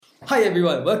Hi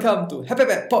everyone, welcome to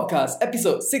HAP Podcast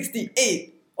episode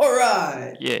 68.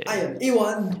 Alright, Yeah. I am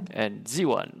A1 and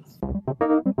Z1.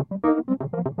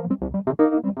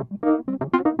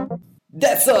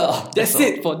 That's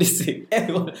it for this week,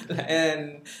 everyone.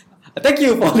 And thank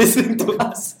you for listening to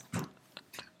us.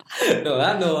 No,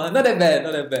 not that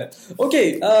bad.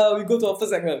 Okay, we go to our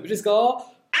first segment, which is called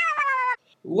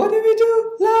What did we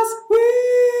do last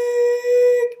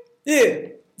week?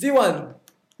 Yeah, Z1,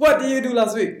 what did you do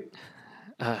last week?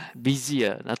 Busy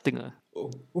nothing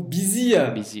Oh, busy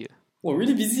Busy Oh,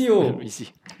 really busy Busy.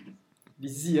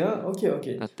 Busy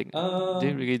Okay. Nothing.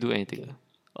 Didn't really do anything.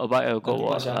 But I got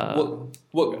what? Work.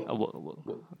 Work.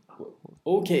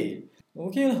 Okay.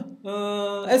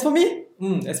 As for me,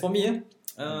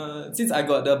 since I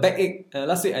got the backache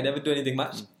last week, I never do anything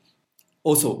much.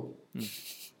 Also,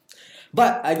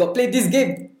 but I got played this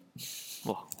game.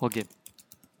 Wow, what game?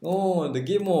 Oh, the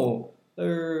game.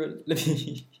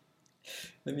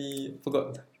 Let me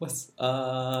forgot. What's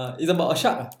it's about a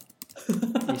shark.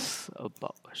 It's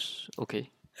about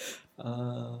okay.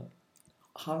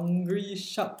 Hungry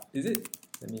Shark, is it?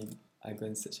 I go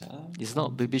and search. It's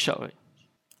not Baby Shark, right?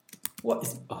 What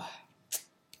is?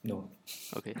 No.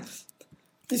 Okay.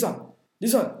 This one.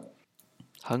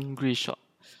 Hungry Shark.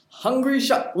 Hungry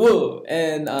Shark World,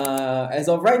 and as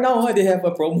of right now, they have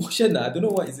a promotion. I don't know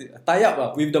what is it. A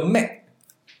tie-up with the Mac.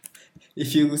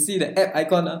 If you see the app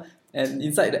icon, and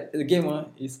inside the game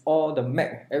is all the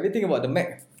Mac. Everything about the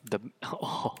Mac.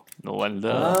 No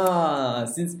wonder.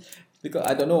 Because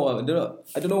I don't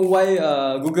know why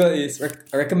Google is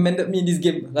recommended me this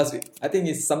game last week. I think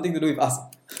it's something to do with us.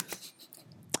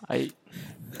 I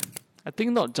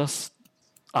think not just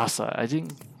us. I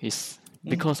think it's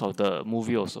because of the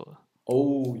movie also.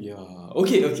 Oh yeah.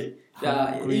 Okay.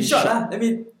 Yeah. In short, let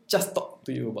me just talk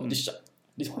to you about this shark.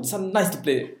 This one nice to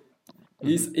play.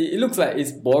 It looks like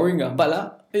it's boring,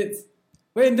 but it's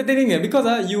very entertaining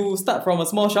because you start from a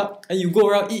small shark and you go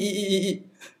around eat.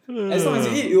 As long as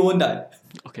you eat, you won't die.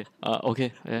 Okay.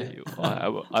 Okay. Yeah.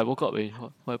 I woke up.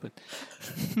 What happened?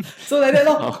 So like that,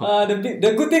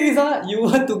 the good thing is you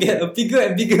want to get a bigger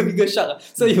and bigger shark.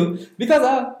 So because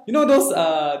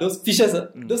those fishes,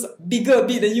 those bigger a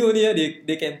bit than you only,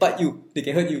 they can bite you, they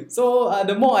can hurt you. So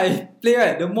the more I play,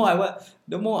 right, the more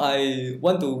I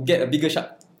want to get a bigger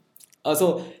shark.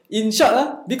 So in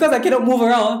short, because I cannot move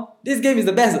around, this game is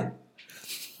the best.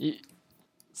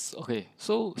 Okay,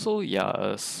 so yeah,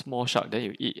 a small shark, then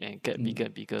you eat and get bigger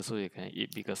and bigger, so you can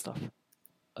eat bigger stuff.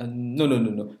 No.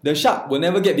 The shark will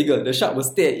never get bigger. The shark will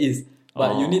stay at ease.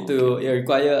 But you need to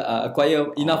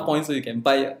acquire enough points so you can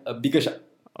buy a bigger shark.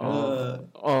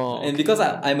 And because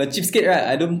I'm a cheapskate, right?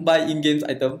 I don't buy in-game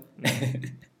item.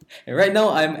 And right now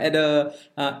I'm at the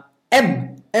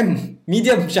M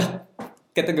medium shark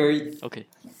category. Okay.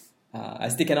 I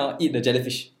still cannot eat the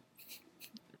jellyfish.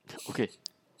 Okay.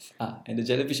 And the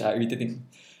jellyfish are irritating.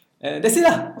 And that's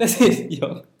it.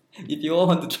 If you all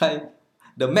want to try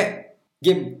the Mac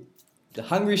game, the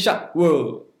Hungry Shark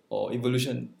World or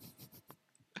Evolution,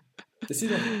 that's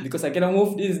it. Because I cannot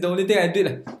move, this is the only thing I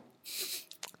did.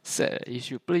 Sad. You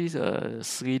should play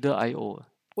Slither IO.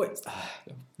 What?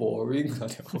 Boring.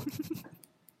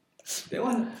 That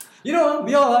one.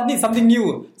 We all need something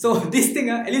new. So this thing,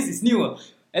 at least it's new.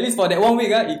 At least for that 1 week,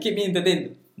 it kept me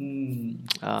entertained.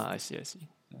 I see.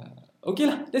 Okay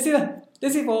lah, that's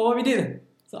it for what we did.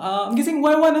 So I'm guessing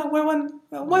why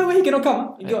he cannot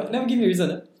come? He never give me a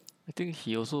reason. I think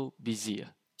he also busy.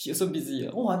 He also busy.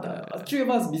 Three of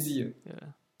us busy.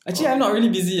 Yeah. Actually, I'm not really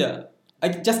busy. I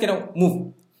just cannot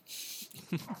move.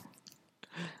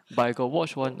 But I got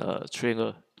watch one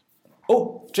trailer.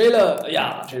 Oh, trailer.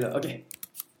 Yeah, trailer. Okay.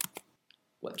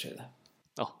 What trailer?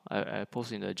 Oh, I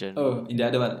post in the gen. Oh, in the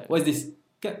other one. What is this?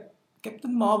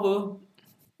 Captain Marvel.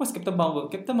 What's Captain Marvel?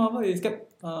 Captain Marvel is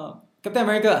Captain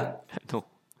America. No.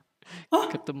 Huh?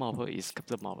 Captain Marvel is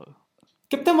Captain Marvel.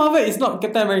 Captain Marvel is not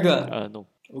Captain America. No.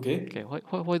 Okay. Okay.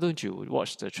 Why don't you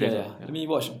watch the trailer? Yeah. Let me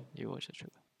watch. You watch the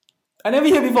trailer. I never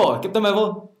heard before. Captain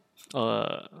Marvel.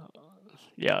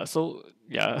 Yeah. So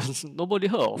yeah, nobody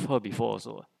heard of her before.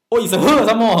 So. Oh, it's a her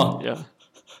some more. Yeah.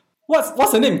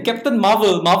 What's her name? Captain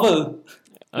Marvel.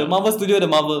 The Marvel Studio. The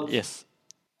Marvel. Yes.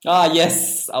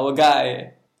 Yes, our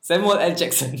guy. Samuel L.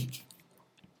 Jackson.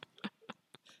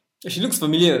 She looks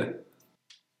familiar.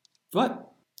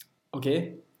 What?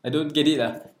 Okay, I don't get it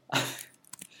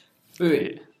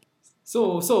Wait.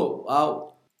 So,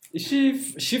 is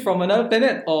she from another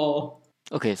planet or?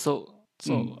 Okay, so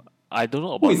I don't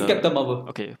know about who is Captain Marvel.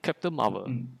 Okay, Captain Marvel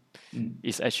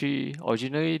is actually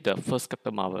originally the first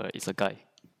Captain Marvel is a guy.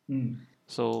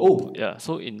 So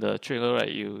so in the trailer, right,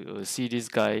 you see this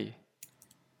guy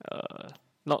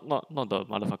Not the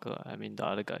motherfucker. I mean the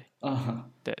other guy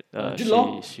that Jude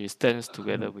Law? she stands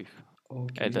together with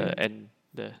at the Okay. end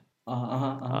there.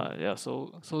 Uh-huh. Yeah.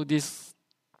 So this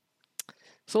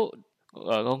so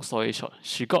long story short,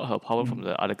 she got her power from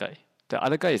the other guy. The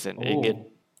other guy is an alien.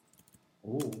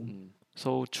 Oh.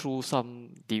 So through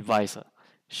some device,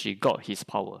 she got his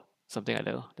power. Something like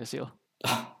that. That's it.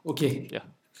 Okay. Yeah.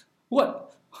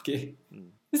 What? Okay.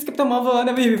 This Captain Marvel I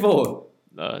never hear before.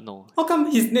 No. How come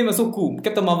his name is so cool?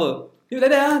 Captain Marvel. If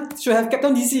like that, should have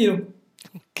Captain DC, you know?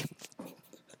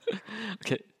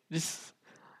 Okay. This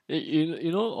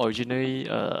you know originally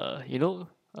the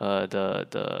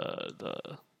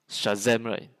Shazam,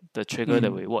 right? The trailer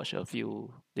that we watched a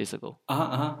few days ago.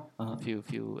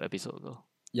 Few episodes ago.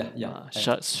 Yeah.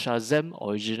 Shazam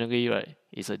originally, right,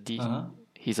 he's a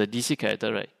DC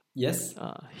character, right? Yes.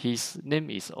 His name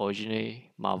is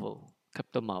originally Marvel,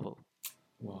 Captain Marvel.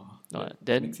 Wow.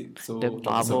 Then Makes it so Marvel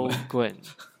troublesome. go and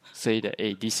say that,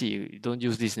 hey, DC, you don't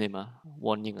use this name,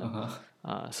 warning.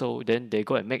 So then they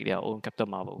go and make their own Captain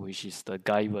Marvel, which is the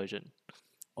guy version.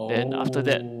 Then after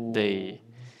that,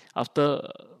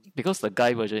 because the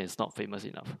guy version is not famous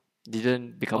enough,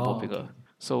 didn't become popular. Okay.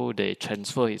 So they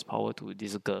transfer his power to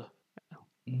this girl.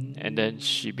 And then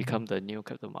she become the new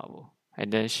Captain Marvel.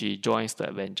 And then she joins the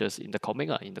Avengers in the comic.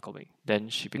 Then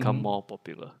she become more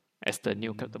popular as the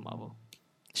new Captain Marvel.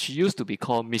 She used to be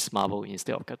called Miss Marvel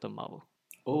instead of Captain Marvel.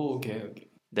 Oh, okay.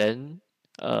 Then,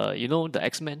 you know the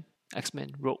X-Men,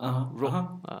 Rogue.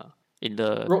 In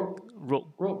the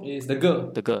Rogue is the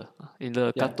girl. the girl in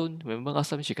the cartoon. Remember last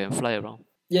time she can fly around.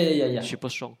 Yeah. Super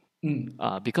strong.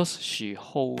 Because she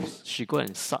go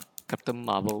and suck Captain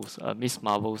Marvel's, Miss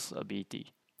Marvel's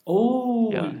ability.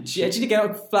 Oh, she actually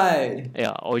cannot fly.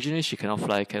 Yeah, originally she cannot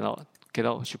fly, cannot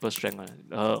super strength.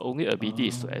 Her only ability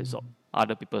is to absorb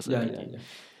other people's ability,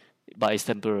 but it's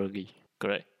temporarily,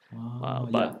 correct.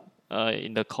 But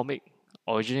in the comic,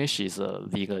 originally she's a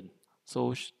vegan,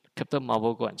 so Captain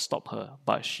Marvel go and stop her,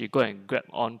 but she go and grab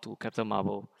onto Captain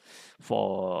Marvel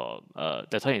for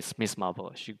that time is Miss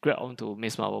Marvel. She grab onto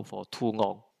Miss Marvel for too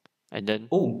long, and then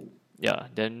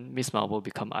then Miss Marvel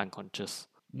become unconscious,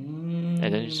 and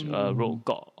then Rogue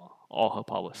got all her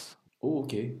powers. Oh,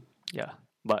 okay. Yeah,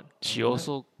 but she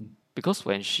also, because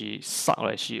when she suck,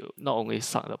 right, she not only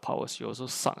suck the powers, she also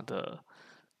suck the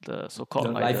so-called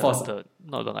The like life force.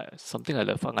 not the, like something like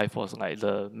the life force, like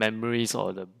the memories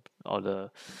or the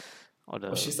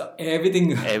She suck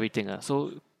everything. everything.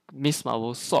 So Miss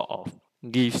Marvel sort of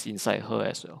lives inside her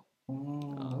as well.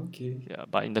 Okay. Yeah,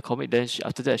 but in the comic, then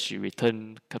after that she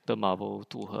returned Captain Marvel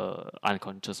to her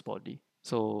unconscious body.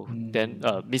 So then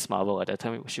Miss Marvel, at that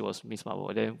time she was Miss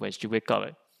Marvel. Then when she wake up,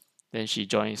 right, then she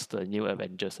joins the new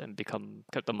Avengers and become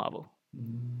Captain Marvel.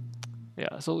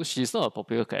 Yeah, so she's not a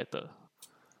popular character.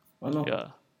 Oh no. Yeah.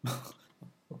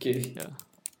 Okay. Yeah.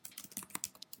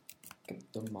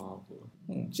 Captain Marvel.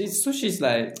 She's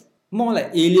like more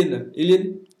like alien.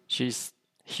 Alien. She's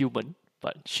human,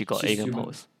 but she got She's alien human.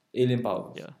 powers. Alien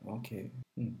powers. Yeah. Okay.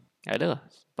 I don't know.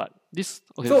 But this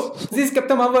So this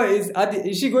Captain Marvel is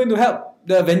she going to help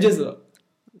the Avengers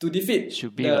to defeat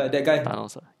should be that guy?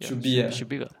 Thanos. Yeah, Should be. Should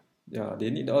be. Yeah, they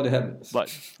need all the help. But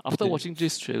after watching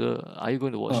this trailer, are you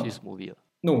going to watch this movie?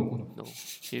 No.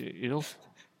 You know,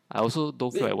 I also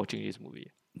don't feel like watching this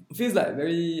movie. Feels like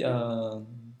very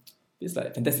feels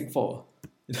like Fantastic Four.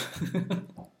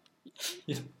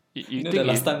 You know think the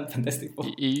last time Fantastic Four.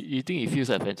 you think it feels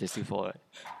like Fantastic Four,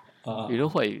 right? You know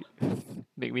what it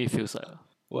make me feel like?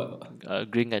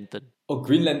 What? Green Lantern. Oh,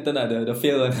 Green Lantern, the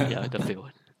fail one. Yeah, the fail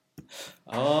one.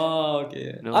 Oh,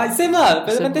 okay. No, same lah.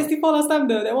 Fantastic Four last time,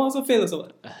 that one also failed also.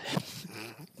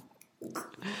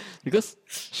 because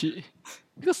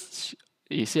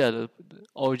you see the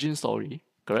origin story,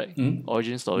 correct?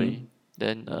 Origin story.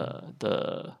 Then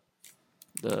the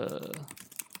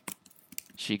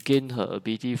she gained her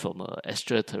ability from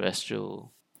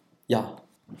extraterrestrial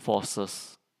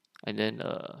forces, and then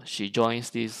she joins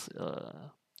this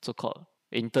so-called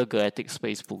intergalactic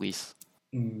space police.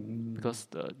 Because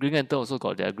the Green Lantern also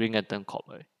got their Green Lantern Corp,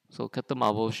 right? So Captain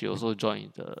Marvel, she also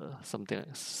joined something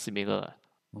similar.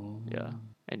 Yeah,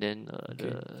 and then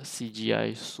the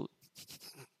CGI suit.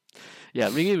 Yeah,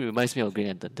 really reminds me of Green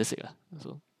Lantern. That's it.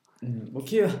 So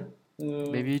okay.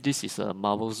 maybe this is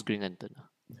Marvel's Green Lantern.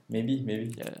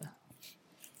 Maybe. Yeah.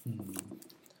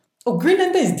 Oh, Green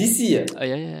Lantern is DC.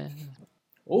 Yeah.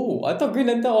 Oh, I thought Green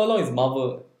Lantern all along is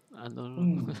Marvel.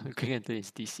 No. Green Lantern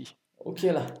is DC.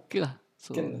 Okay lah.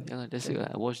 So that's it.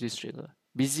 I watch this trailer.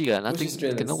 Busy nothing.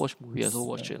 Cannot watch movie. So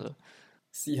watch trailer.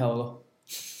 See how lor.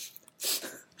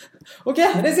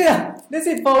 Okay, that's it. That's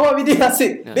it for what we did last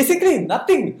week. Yeah. Basically,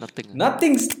 nothing. Nothing.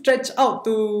 Nothing stretched out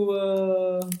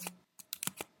to.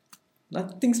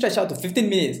 Nothing stretched out to 15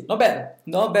 minutes. Not bad.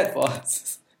 Not bad for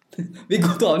us. We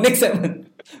go to our next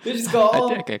segment. We just go. I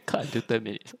think I can cut until 10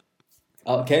 minutes.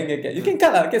 Oh, okay. You can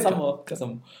cut. Get some more.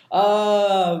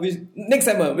 Next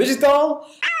segment, which is called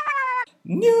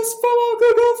News from our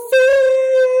Google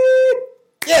Feed.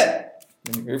 Yeah.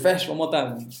 Let me refresh one more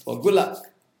time for good luck.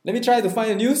 Let me try to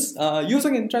find a news. You also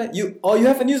can try. You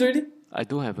have a news already? I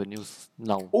don't have a news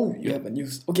now. Oh, you have a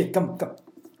news. Okay, come.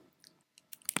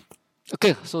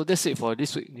 Okay, so that's it for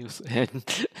this week news. And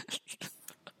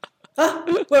Huh?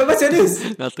 What's your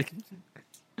news? nothing.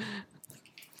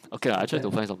 Okay, I try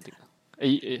to find something.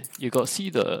 You got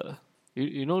see the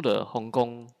you know the Hong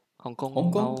Kong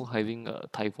now having a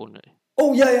typhoon, right?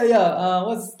 Oh yeah.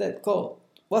 What's that called?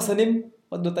 What's her name?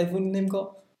 What the typhoon name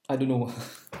called? I don't know.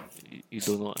 You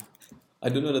don't know. I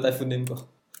don't know the typhoon name called.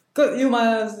 Cause you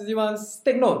must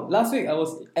take note. Last week I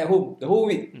was at home the whole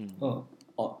week.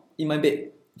 In my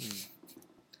bed.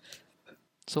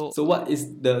 So what is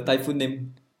the typhoon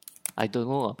name? I don't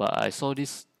know, but I saw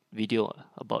this video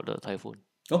about the typhoon.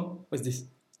 Oh, what's this?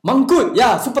 Mangkhut!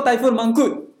 Yeah, Super Typhoon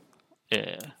Mangkhut!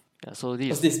 Yeah. So this.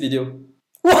 What's this video?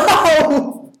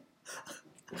 Wow!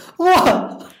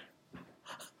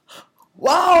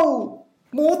 Wow!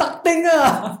 Mô tạc tinh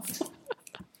à!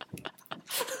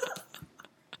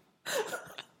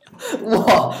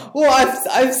 Wow!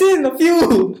 I've seen a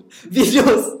few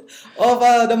videos of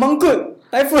the Mangkhut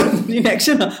Typhoon in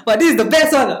action, but this is the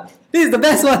best one. This is the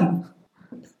best one.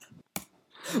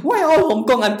 Why all Hong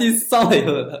Kong aunties sound like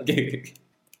her? Okay.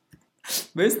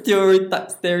 Very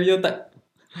stereotype.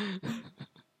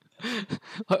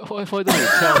 Why don't you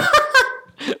tell?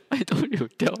 Why don't you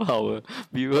tell our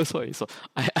viewers what is?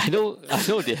 I know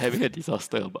they're having a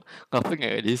disaster, but laughing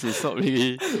at this is not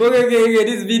really. Okay.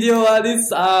 This video,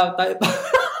 type.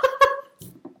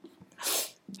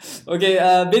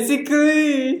 Okay.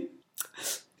 Basically,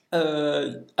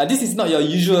 this is not your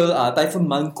usual Typhoon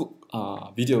Mangkhut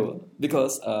video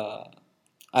because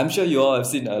I'm sure you all have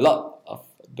seen a lot of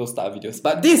those type of videos.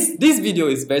 But this video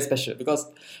is very special because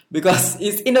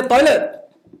it's in the toilet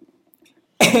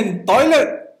and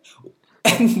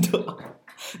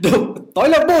the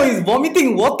toilet bowl is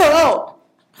vomiting water out.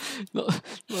 Not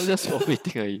just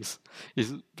vomiting.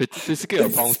 It's basically a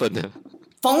fountain.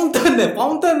 Fountain.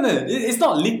 It's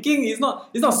not leaking. It's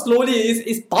not slowly.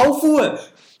 It's powerful.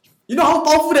 You know how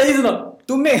powerful that is, or not?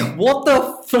 To make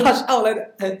water flush out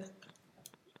like that.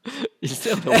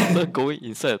 Instead of the water going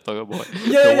inside the toilet bowl,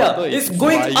 Yeah. It's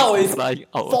going out. It's flying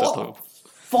out of the toilet.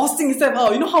 Forcing itself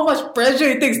out. You know how much pressure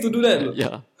it takes to do that?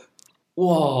 Yeah.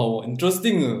 Wow,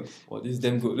 interesting. Wow, this is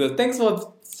damn good. Thanks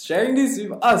for sharing this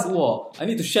with us. Wow, I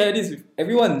need to share this with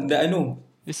everyone that I know.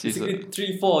 This is basically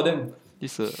 3-4 of them.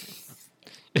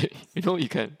 You know, you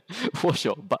can wash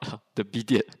your butt, the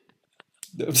bidet.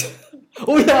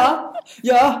 Oh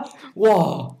yeah.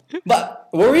 Wow, but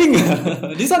worrying.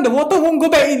 This one the water won't go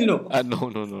back in. You know.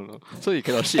 No. So you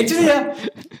cannot shit.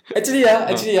 Actually,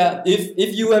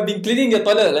 if you have been cleaning your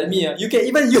toilet like me, you can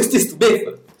even use this to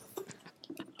bathe.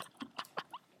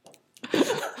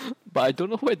 But I don't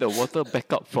know where the water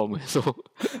back up from. So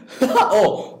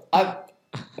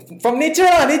from nature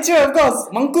of course.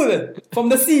 Mangkhut from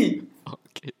the sea.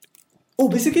 Okay. Oh,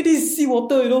 basically this is sea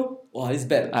water, you know. Wow, it's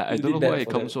bad. I don't know where it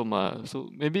comes from. So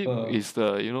maybe it's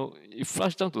it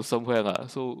flushed down to somewhere.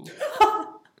 So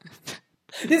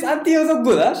this auntie also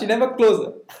good. She never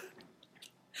close.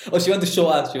 Oh, she want to show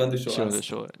us. She want to show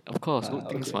us. Of course, good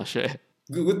things must share.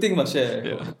 Good thing must share.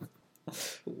 Yeah.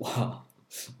 Wow.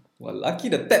 Well, lucky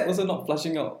the tap also not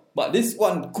flushing out. But this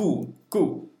one, cool.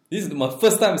 This is my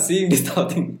first time seeing this type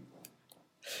of thing.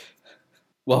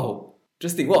 Wow.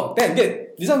 Interesting. Wow, damn,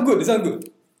 good. This one good. This one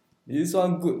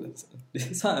good.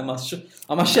 This one I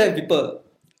must share with people.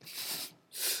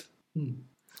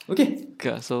 Okay.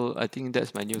 So I think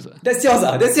that's my news. That's yours.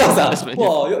 That's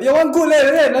wow, your one good like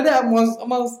that.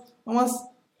 I must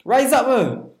rise up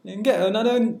and get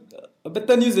a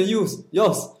better news than yours.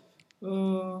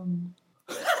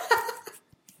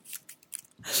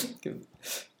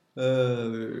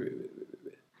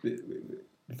 Wait.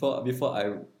 Before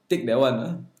I take that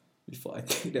one,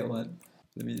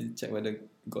 let me check whether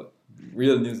got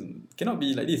real news. Cannot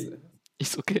be like this.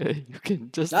 It's okay. You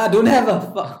can just don't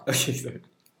have fuck. Okay, sorry.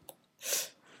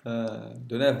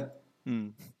 Don't have.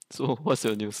 So what's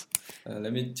your news?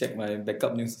 Let me check my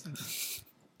backup news.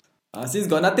 Since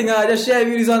got nothing, just share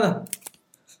with you this one.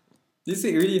 This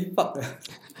week really fuck.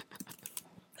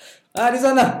 This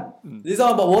one This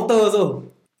one about water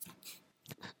also.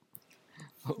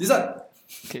 This one.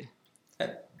 Okay.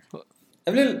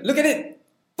 Evelyn, look at it.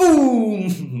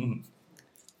 Boom.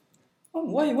 Oh,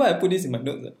 why I put this in my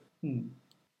notes?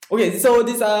 Okay, so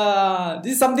this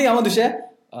is something I want to share.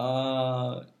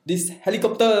 This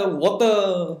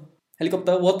water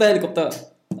helicopter,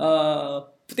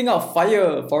 putting out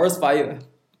forest fire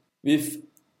with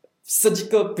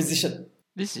surgical precision.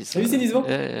 This is. Have you seen this before?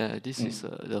 Yeah. This is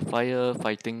the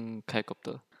firefighting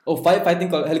helicopter. Oh, firefighting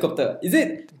helicopter. Is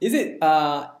it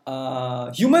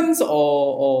humans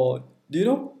or do you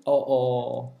know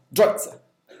or drugs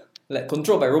like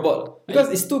controlled by robot? Because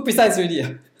it's too precise already.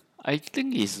 I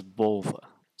think it's both.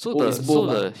 So it's both,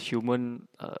 the human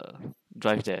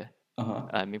drive there.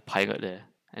 I mean pilot there,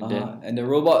 and then and the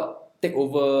robot take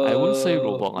over. I wouldn't say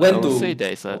robot. I would say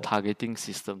there is a targeting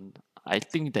system. I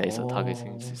think there is a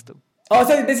targeting system. Oh,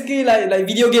 so basically like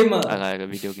video game. Like a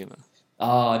video game.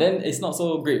 Then it's not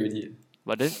so great already.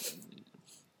 But then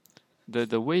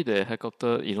the way the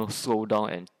helicopter slow down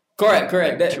and correct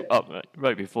that tilt up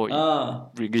right before it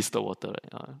release the water.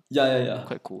 Yeah.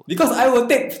 Quite cool. Because I will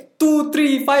take 2,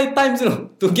 3, 5 times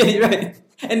to get it right,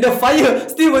 and the fire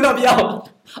still will not be out.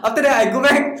 After that, I go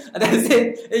back and then I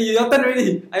say, "Hey, your turn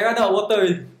already. I run out of water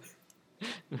already."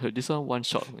 This one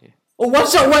shot. Oh, one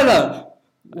shot one lah.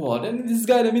 Wow, then this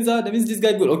guy that means this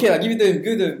guy good. Okay, give it to him.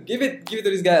 Give it to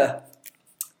this guy lah.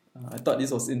 I thought this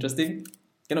was interesting.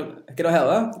 Cannot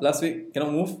help last week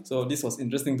cannot move, so this was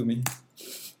interesting to me.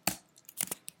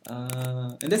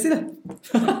 And that's it lah.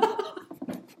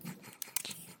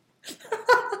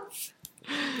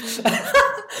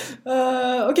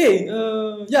 Okay.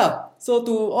 Yeah. So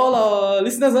to all our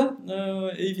listeners,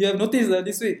 if you have noticed,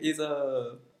 this week is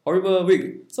a horrible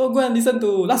week. So go and listen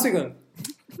to last week.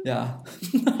 Yeah.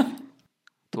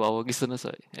 To our listeners,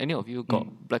 any of you got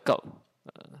blackout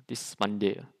this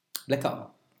Monday?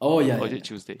 Blackout. Oh yeah. Or is it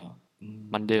Tuesday?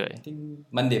 Monday, right? I think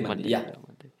Monday. Yeah.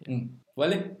 Monday, yeah.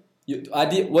 Well,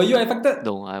 were you affected?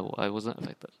 No, I wasn't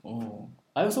affected. Oh,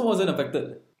 I also wasn't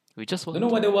affected. We just don't know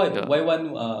why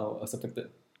one was affected.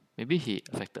 Maybe he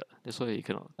affected. That's why he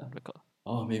cannot record.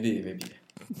 Oh, maybe.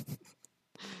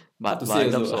 But I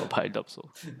doubt so.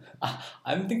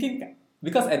 I'm thinking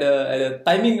because at the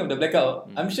timing of the blackout,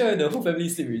 I'm sure the whole family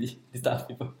sleep already. This type of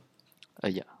people.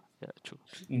 Yeah, true.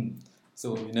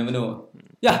 So you never know.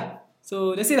 Yeah.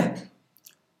 So that's it lah.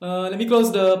 Let me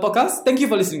close the podcast. Thank you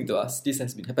for listening to us. This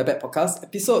has been HAP Podcast,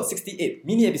 episode 68,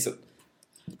 mini episode.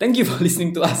 Thank you for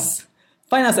listening to us.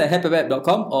 Find us at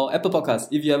happyweb.com or Apple Podcasts.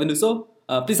 If you haven't do so,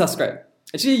 please subscribe.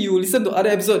 Actually, you listen to other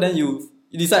episodes, then you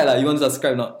decide you want to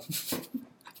subscribe or not.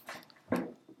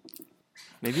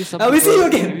 Maybe some we see you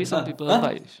again. Maybe some people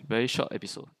like very short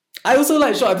episode. I also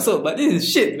like short episode, but this is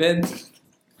shit, man.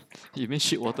 You mean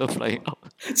shit water flying out?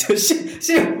 So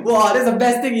shit. Wow, that's the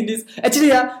best thing in this.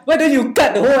 Actually, why don't you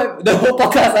cut the whole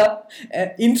podcast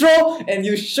intro and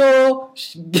you show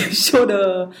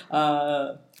the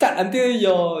cut until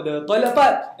the toilet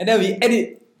part and then we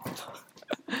edit.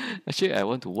 Actually, I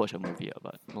want to watch a movie,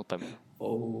 but no time.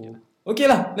 Oh, okay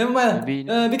lah. Never mind. Maybe,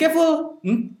 be careful.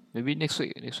 Maybe next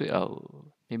week I'll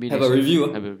have a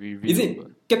review. Have a review. Is it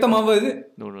Captain Marvel? Is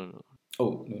it? No.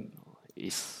 Oh no.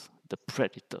 It's the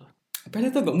Predator.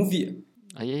 Predator got movie.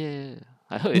 Yeah.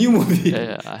 I heard new movie.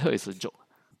 Yeah, I heard it's a joke.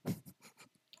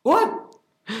 What?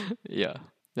 Yeah.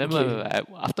 Then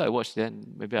after I watch, then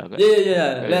maybe I'll.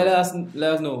 Yeah. Let us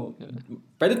know. Yeah.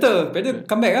 Predator,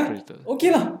 come back Predator.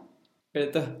 Okay lah.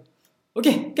 Predator.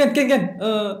 Okay, can.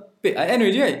 Wait, I end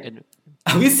already, right?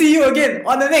 I will see you again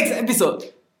on the next episode.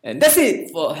 And that's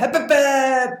it for HAP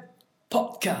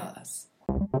Podcast.